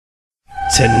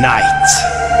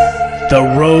Tonight, the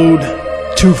road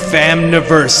to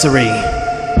FaMniversary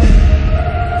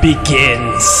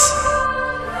begins.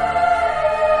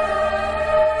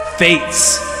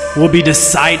 Fates will be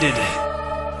decided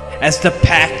as the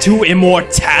path to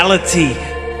immortality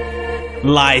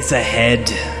lies ahead.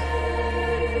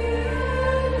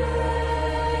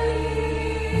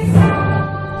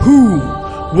 Who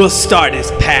will start his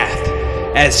path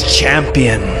as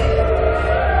champion?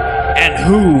 And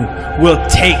who will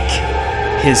take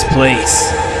his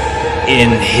place in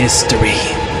history?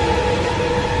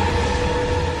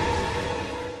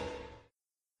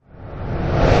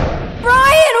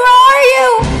 Brian, where are you?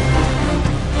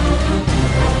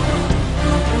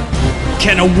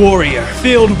 Can a warrior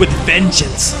filled with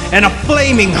vengeance and a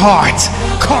flaming heart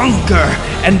conquer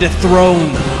and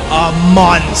dethrone a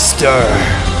monster?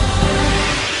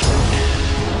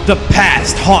 The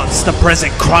past haunts the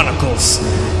present chronicles.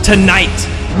 Tonight,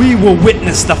 we will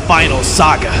witness the final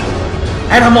saga.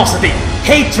 Animosity,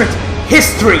 hatred,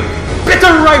 history,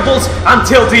 bitter rivals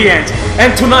until the end.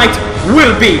 And tonight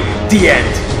will be the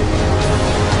end.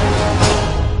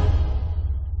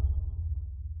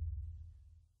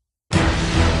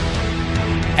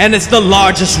 And it's the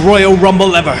largest Royal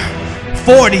Rumble ever.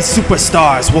 40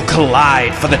 superstars will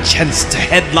collide for the chance to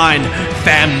headline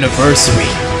FaMniversary.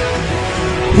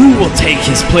 Who will take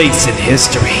his place in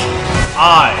history?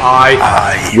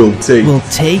 I will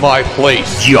take my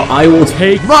place. Yeah, I will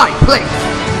take my place.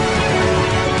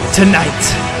 Tonight,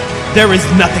 there is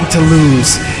nothing to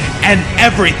lose and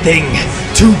everything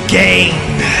to gain.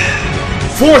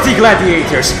 40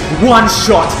 gladiators, one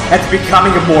shot at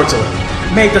becoming immortal.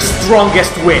 May the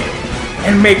strongest win,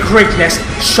 and may greatness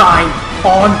shine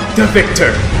on the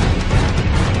victor.